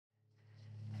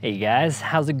Hey guys,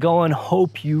 how's it going?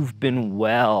 Hope you've been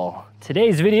well.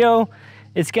 Today's video,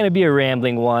 it's gonna be a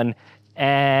rambling one.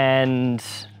 And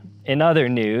in other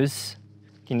news,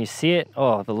 can you see it?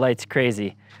 Oh, the light's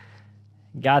crazy.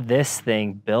 Got this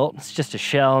thing built. It's just a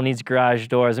shell, needs garage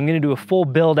doors. I'm gonna do a full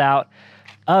build out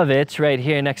of it right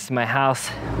here next to my house,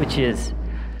 which is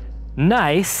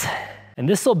nice. And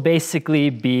this will basically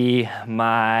be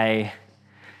my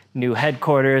new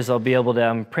headquarters. I'll be able to,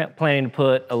 I'm planning to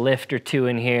put a lift or two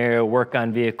in here, work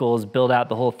on vehicles, build out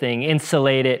the whole thing,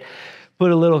 insulate it,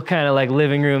 put a little kind of like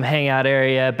living room, hangout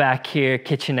area back here,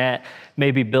 kitchenette,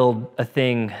 maybe build a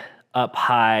thing up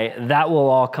high. That will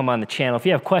all come on the channel. If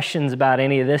you have questions about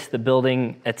any of this, the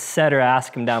building, etc.,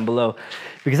 ask them down below,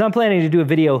 because I'm planning to do a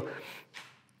video,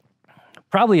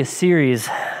 probably a series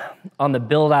on the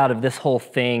build out of this whole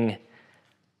thing,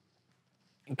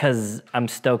 because I'm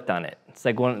stoked on it. It's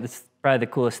like it's probably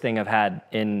the coolest thing I've had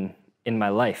in my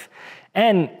life.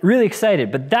 And really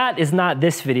excited, but that is not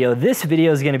this video. This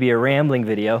video is gonna be a rambling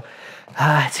video.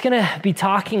 It's gonna be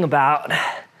talking about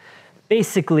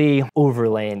basically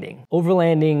overlanding.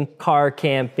 Overlanding, car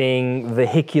camping,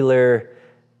 vehicular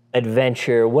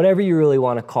adventure, whatever you really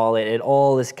wanna call it. It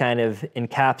all is kind of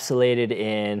encapsulated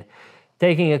in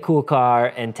taking a cool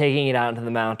car and taking it out into the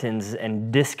mountains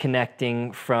and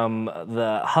disconnecting from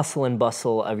the hustle and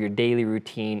bustle of your daily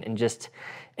routine and just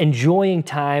enjoying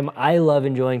time. I love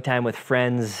enjoying time with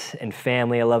friends and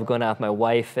family. I love going out with my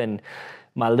wife and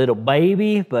my little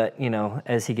baby, but you know,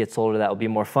 as he gets older, that will be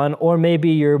more fun. Or maybe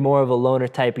you're more of a loner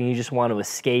type and you just want to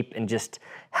escape and just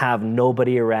have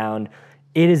nobody around.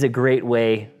 It is a great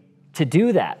way to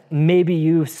do that. Maybe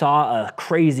you saw a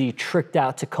crazy tricked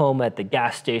out Tacoma at the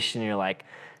gas station and you're like,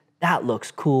 that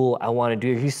looks cool, I wanna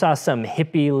do it. You saw some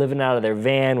hippie living out of their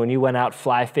van when you went out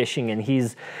fly fishing and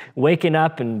he's waking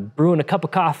up and brewing a cup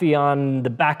of coffee on the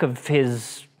back of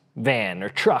his van or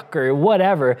truck or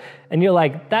whatever. And you're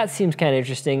like, that seems kind of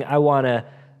interesting. I wanna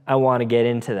get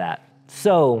into that.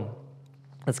 So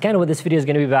that's kind of what this video is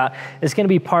going to be about. It's going to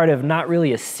be part of not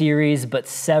really a series, but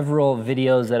several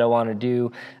videos that I want to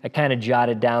do. I kind of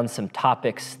jotted down some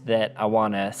topics that I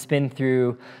want to spin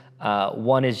through.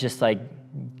 One is just like,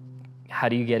 how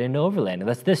do you get into overlanding?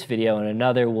 That's this video. And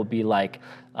another will be like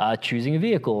choosing a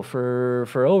vehicle for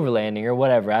overlanding or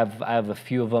whatever. I have a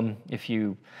few of them. If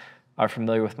you are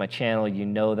familiar with my channel, you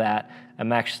know that.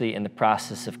 I'm actually in the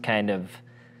process of kind of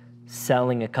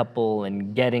selling a couple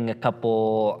and getting a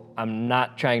couple. I'm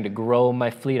not trying to grow my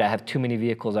fleet. I have too many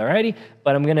vehicles already,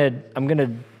 but I'm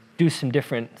gonna do some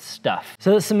different stuff.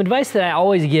 So some advice that I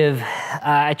always give,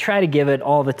 I try to give it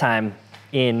all the time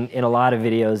in a lot of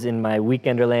videos in my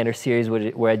Weekenderlander series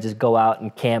where I just go out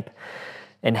and camp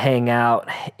and hang out,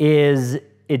 is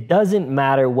it doesn't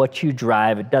matter what you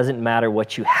drive, it doesn't matter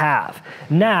what you have.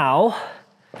 Now,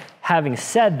 having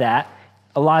said that,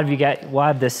 a lot of you will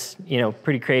have this, you know,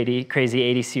 pretty crazy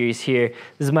 80 series here.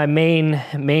 This is my main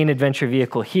adventure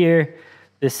vehicle here.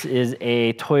 This is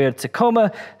a Toyota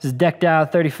Tacoma. This is decked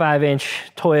out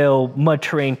 35-inch Toyo mud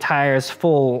terrain tires,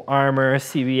 full armor,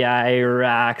 CBI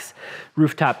racks,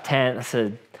 rooftop tent. It's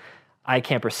a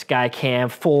iCamper Skycam,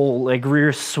 full like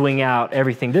rear swing out,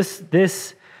 everything.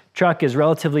 This truck is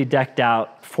relatively decked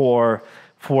out for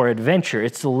adventure.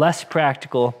 It's less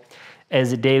practical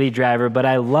as a daily driver, but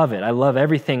I love it. I love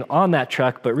everything on that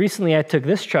truck. But recently I took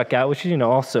this truck out, which is, you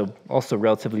know, also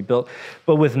relatively built,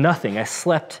 but with nothing. I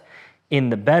slept in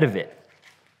the bed of it.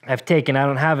 I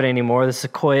don't have it anymore. The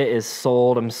Sequoia is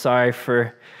sold. I'm sorry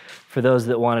for those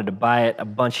that wanted to buy it. A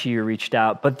bunch of you reached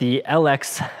out, but the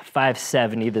LX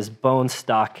 570, this bone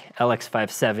stock LX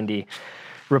 570,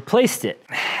 replaced it.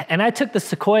 And I took the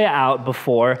Sequoia out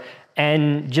before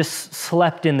and just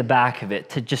slept in the back of it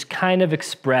to just kind of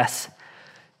express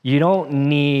you don't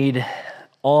need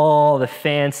all the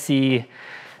fancy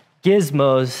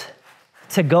gizmos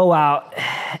to go out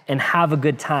and have a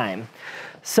good time.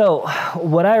 So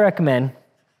what I recommend,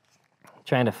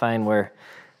 trying to find where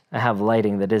I have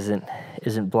lighting that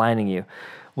isn't blinding you.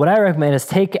 What I recommend is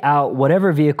take out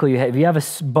whatever vehicle you have. If you have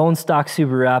a bone stock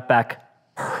Subaru Outback,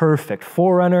 perfect.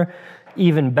 4Runner,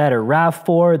 even better.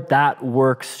 RAV4, that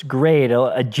works great.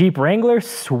 A Jeep Wrangler,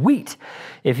 sweet.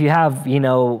 If you have, you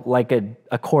know, like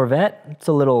a Corvette, it's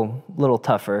a little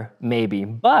tougher, maybe.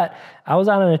 But I was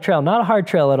out on a trail, not a hard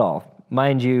trail at all.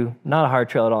 Mind you, not a hard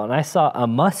trail at all. And I saw a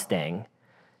Mustang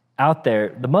out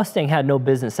there. The Mustang had no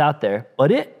business out there,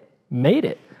 but it made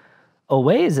it a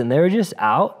ways, and they were just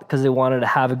out because they wanted to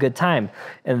have a good time.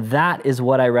 And that is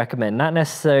what I recommend. Not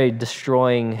necessarily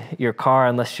destroying your car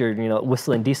unless you're, you know,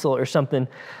 whistling diesel or something,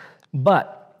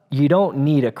 but you don't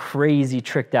need a crazy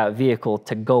tricked out vehicle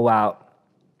to go out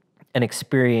and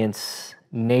experience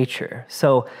nature.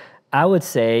 So I would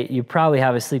say you probably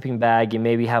have a sleeping bag, you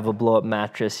maybe have a blow-up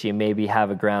mattress, you maybe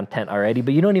have a ground tent already,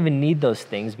 but you don't even need those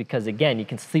things because, again, you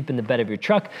can sleep in the bed of your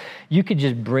truck. You could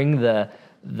just bring the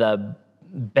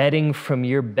bedding from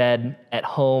your bed at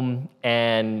home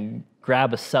and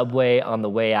grab a Subway on the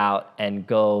way out and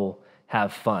go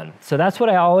have fun. So that's what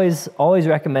I always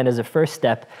recommend as a first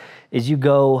step, is you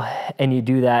go and you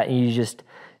do that and you just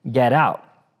get out.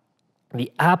 The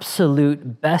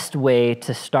absolute best way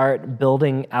to start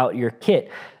building out your kit,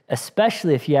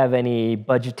 especially if you have any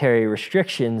budgetary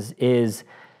restrictions, is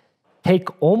take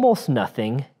almost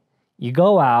nothing. You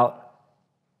go out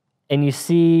and you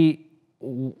see,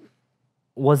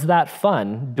 was that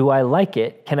fun? Do I like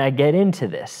it? Can I get into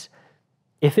this?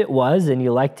 If it was and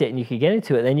you liked it and you could get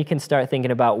into it, then you can start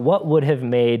thinking about what would have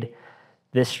made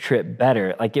this trip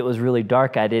better. Like, it was really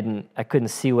dark. I couldn't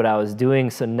see what I was doing.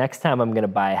 So next time I'm going to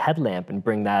buy a headlamp and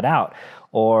bring that out.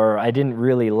 Or I didn't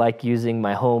really like using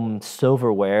my home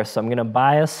silverware, so I'm going to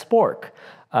buy a spork.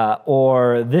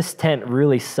 Or this tent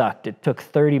really sucked. It took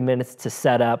 30 minutes to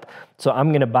set up, so I'm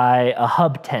going to buy a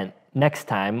hub tent next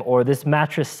time. Or this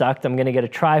mattress sucked. I'm going to get a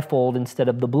trifold instead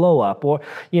of the blow up. Or,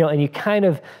 and you kind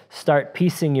of start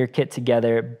piecing your kit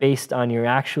together based on your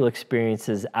actual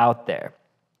experiences out there.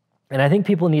 And I think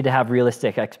people need to have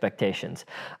realistic expectations.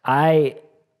 I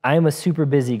am a super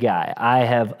busy guy. I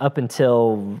have, up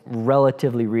until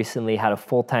relatively recently, had a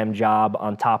full-time job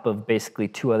on top of basically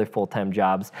 2 other full-time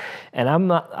jobs. And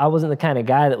I wasn't the kind of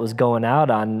guy that was going out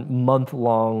on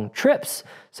month-long trips.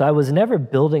 So I was never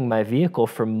building my vehicle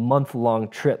for month-long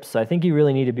trips. So I think you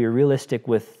really need to be realistic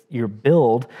with your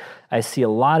build. I see a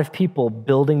lot of people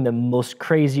building the most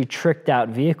crazy, tricked-out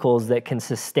vehicles that can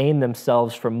sustain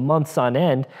themselves for months on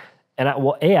end. And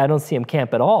A, I don't see them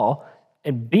camp at all.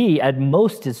 And B, at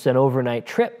most, it's an overnight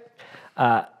trip.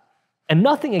 And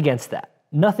nothing against that.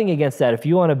 Nothing against that. If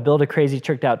you want to build a crazy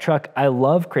tricked out truck, I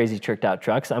love crazy tricked out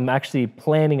trucks. I'm actually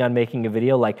planning on making a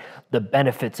video like the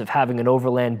benefits of having an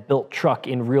Overland built truck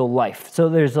in real life. So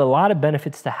there's a lot of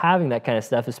benefits to having that kind of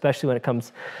stuff, especially when it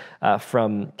comes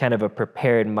from kind of a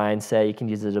prepared mindset. You can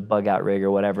use it as a bug out rig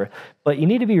or whatever. But you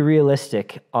need to be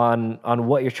realistic on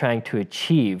what you're trying to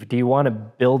achieve. Do you want to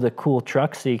build a cool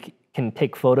truck so you can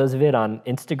take photos of it on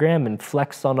Instagram and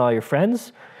flex on all your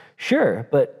friends? Sure,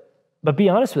 but be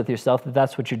honest with yourself that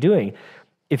that's what you're doing.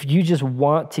 If you just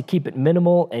want to keep it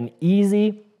minimal and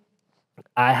easy,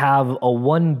 I have a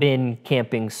 1-bin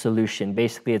camping solution.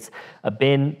 Basically, it's a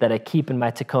bin that I keep in my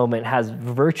Tacoma. It has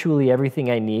virtually everything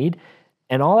I need.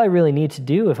 And all I really need to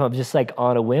do, if I'm just like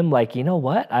on a whim, like, you know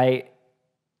what, I'm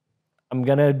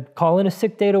gonna call in a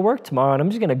sick day to work tomorrow and I'm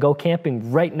just gonna go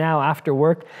camping right now after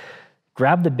work,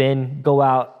 grab the bin, go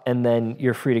out, and then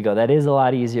you're free to go. That is a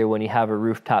lot easier when you have a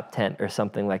rooftop tent or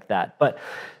something like that. But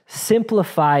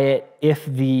simplify it. If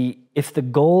the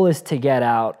goal is to get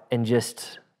out and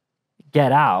just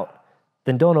get out,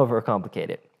 then don't overcomplicate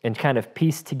it and kind of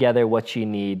piece together what you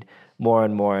need more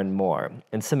and more and more.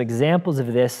 And some examples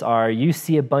of this are, you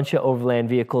see a bunch of overland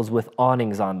vehicles with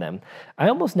awnings on them. I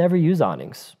almost never use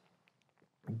awnings,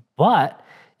 but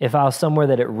if I was somewhere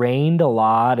that it rained a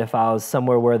lot, if I was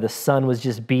somewhere where the sun was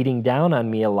just beating down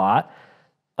on me a lot,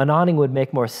 an awning would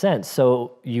make more sense.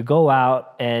 So you go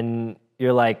out and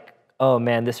you're like, oh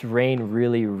man, this rain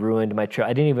really ruined my trip.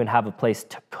 I didn't even have a place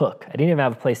to cook. I didn't even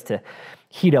have a place to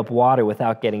heat up water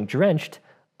without getting drenched.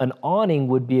 An awning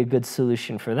would be a good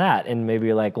solution for that. And maybe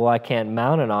you're like, well, I can't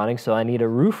mount an awning, so I need a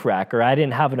roof rack, or I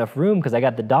didn't have enough room because I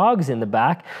got the dogs in the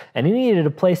back and I needed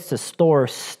a place to store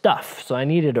stuff. So I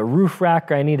needed a roof rack,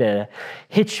 or I need a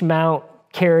hitch mount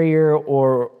carrier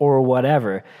or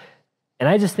whatever. And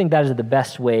I just think that is the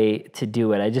best way to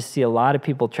do it. I just see a lot of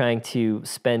people trying to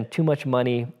spend too much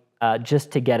money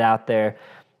just to get out there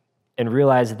and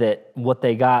realize that what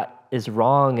they got is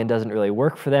wrong and doesn't really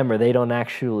work for them, or they don't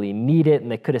actually need it and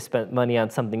they could have spent money on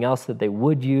something else that they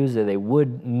would use or they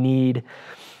would need.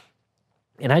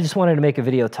 And I just wanted to make a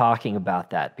video talking about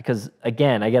that because,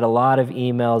 again, I get a lot of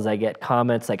emails, I get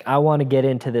comments like, I want to get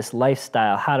into this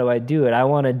lifestyle. How do I do it? I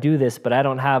want to do this, but I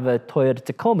don't have a Toyota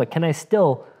Tacoma. Can I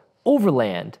still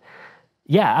overland?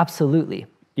 Yeah, absolutely.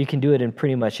 You can do it in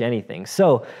pretty much anything.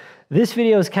 So this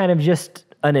video is kind of just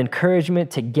an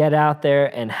encouragement to get out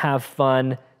there and have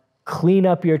fun. Clean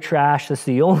up your trash. That's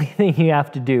the only thing you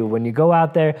have to do. When you go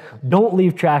out there, don't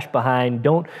leave trash behind.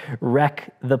 Don't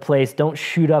wreck the place. Don't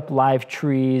shoot up live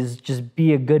trees. Just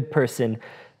be a good person.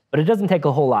 But it doesn't take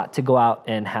a whole lot to go out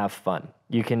and have fun.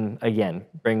 You can, again,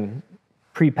 bring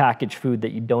prepackaged food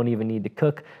that you don't even need to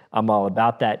cook. I'm all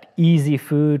about that. Easy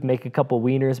food. Make a couple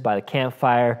wieners by the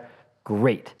campfire.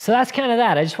 Great. So that's kind of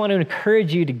that. I just want to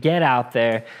encourage you to get out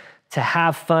there, to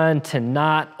have fun, to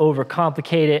not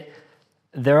overcomplicate it.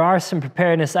 There are some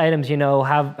preparedness items, you know,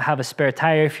 have a spare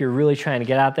tire if you're really trying to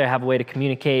get out there, have a way to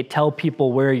communicate, tell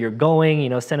people where you're going, you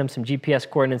know, send them some GPS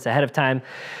coordinates ahead of time.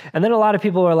 And then a lot of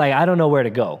people are like, I don't know where to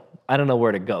go. I don't know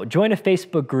where to go. Join a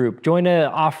Facebook group, join an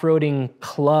off-roading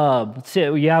club.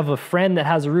 So you have a friend that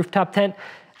has a rooftop tent,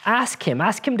 ask him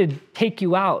to take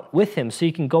you out with him so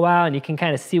you can go out and you can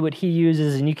kind of see what he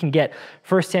uses and you can get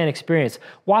firsthand experience.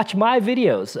 Watch my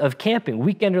videos of camping,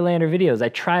 Weekenderlander videos. I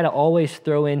try to always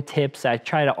throw in tips. I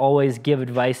try to always give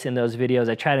advice in those videos.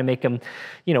 I try to make them,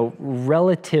 you know,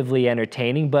 relatively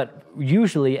entertaining, but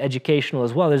usually educational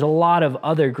as well. There's a lot of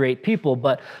other great people,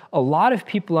 but a lot of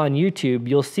people on YouTube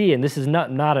you'll see, and this is not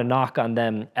a knock on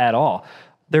them at all,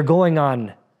 they're going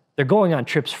on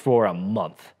trips for a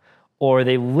month, or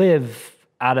they live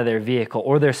out of their vehicle,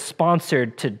 or they're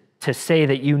sponsored to say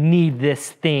that you need this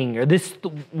thing, or this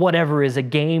whatever is a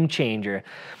game changer.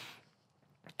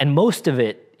 And most of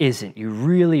it isn't. You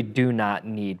really do not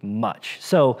need much.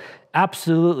 So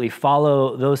absolutely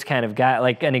follow those kind of guys.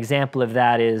 Like an example of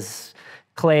that is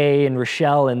Clay and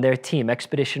Rochelle and their team,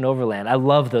 Expedition Overland. I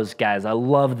love those guys. I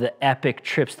love the epic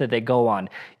trips that they go on.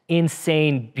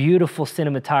 Insane, beautiful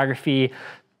cinematography.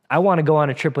 I want to go on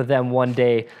a trip with them one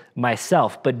day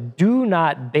myself, but do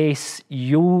not base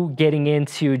you getting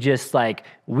into just like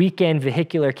weekend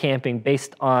vehicular camping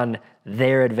based on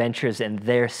their adventures and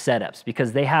their setups,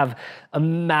 because they have a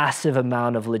massive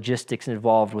amount of logistics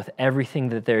involved with everything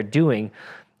that they're doing.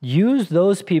 Use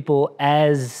those people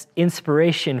as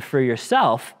inspiration for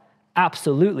yourself.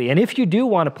 Absolutely. And if you do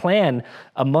want to plan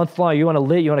a month long, you want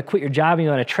to quit your job and you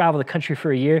want to travel the country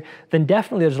for a year, then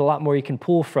definitely there's a lot more you can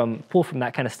pull from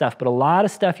that kind of stuff. But a lot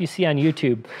of stuff you see on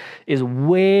YouTube is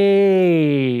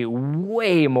way,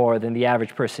 way more than the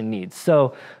average person needs.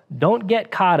 So don't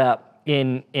get caught up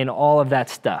in all of that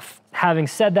stuff. Having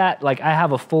said that, like I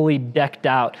have a fully decked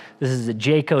out, this is a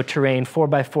Jayco Terrain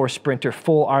 4x4 Sprinter,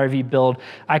 full RV build.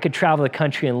 I could travel the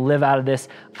country and live out of this.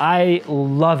 I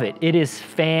love it. It is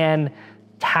fantastic.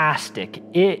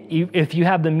 If you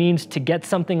have the means to get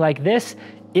something like this,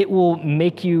 it'll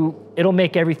make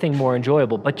everything more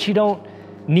enjoyable, but you don't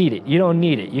need it. You don't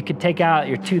need it. You could take out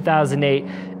your 2008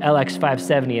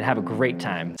 LX570 and have a great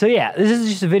time. So yeah, this is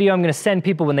just a video I'm gonna send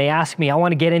people when they ask me, I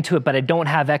wanna get into it, but I don't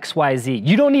have XYZ.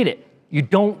 You don't need it. You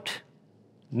don't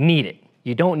need it.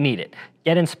 You don't need it.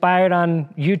 Get inspired on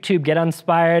YouTube, get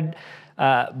inspired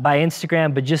by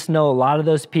Instagram, but just know a lot of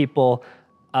those people,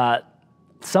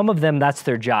 some of them, that's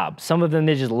their job. Some of them,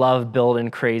 they just love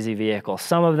building crazy vehicles.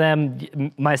 Some of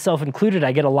them, myself included,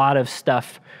 I get a lot of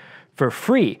stuff for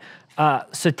free.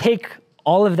 So take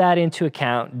all of that into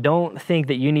account. Don't think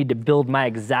that you need to build my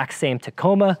exact same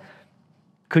Tacoma.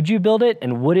 Could you build it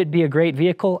and would it be a great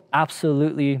vehicle?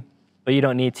 Absolutely, but you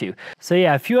don't need to. So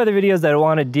yeah, a few other videos that I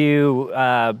want to do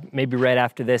maybe right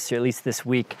after this, or at least this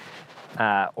week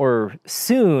or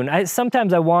soon.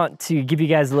 Sometimes I want to give you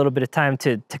guys a little bit of time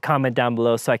to comment down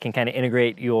below so I can kind of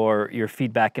integrate your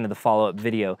feedback into the follow-up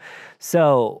video.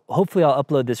 So hopefully I'll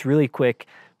upload this really quick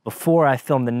before I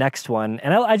film the next one.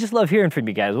 And I just love hearing from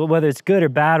you guys, whether it's good or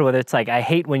bad, whether it's like, I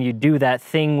hate when you do that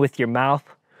thing with your mouth,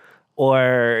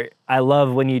 or I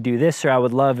love when you do this, or I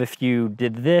would love if you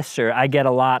did this, or I get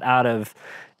a lot out of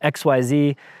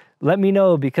XYZ. Let me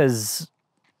know, because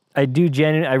I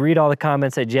read all the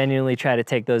comments. I genuinely try to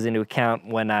take those into account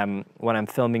when I'm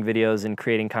filming videos and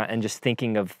creating content and just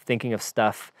thinking of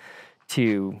stuff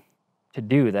to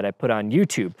do that I put on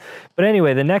YouTube. But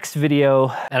anyway, the next video,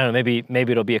 I don't know,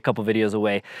 maybe it'll be a couple videos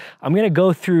away. I'm gonna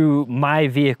go through my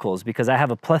vehicles, because I have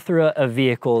a plethora of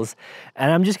vehicles, and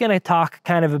I'm just gonna talk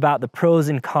kind of about the pros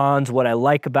and cons, what I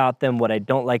like about them, what I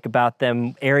don't like about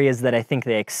them, areas that I think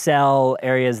they excel,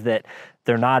 areas that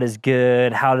they're not as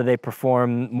good, how do they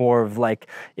perform, more of like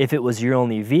if it was your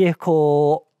only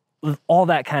vehicle, all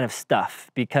that kind of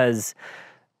stuff, because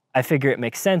I figure it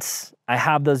makes sense. I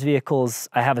have those vehicles.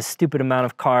 I have a stupid amount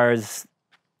of cars.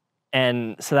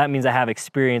 And so that means I have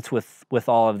experience with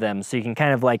all of them. So you can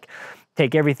kind of like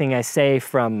take everything I say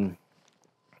from,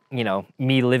 you know,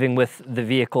 me living with the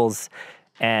vehicles,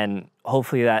 and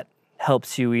hopefully that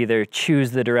helps you either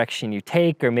choose the direction you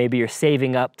take, or maybe you're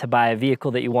saving up to buy a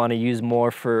vehicle that you want to use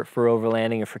more for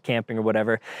overlanding or for camping or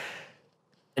whatever.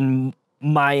 And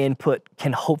my input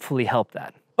can hopefully help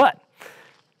that. But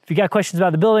if you got questions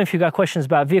about the building, if you got questions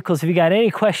about vehicles, if you got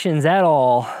any questions at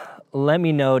all, let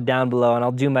me know down below and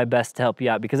I'll do my best to help you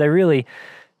out, because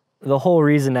the whole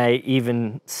reason I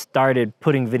even started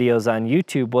putting videos on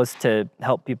YouTube was to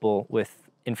help people with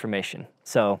information.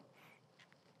 So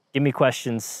give me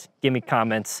questions, give me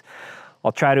comments.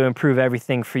 I'll try to improve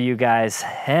everything for you guys.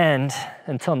 And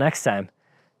until next time,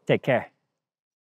 Take care.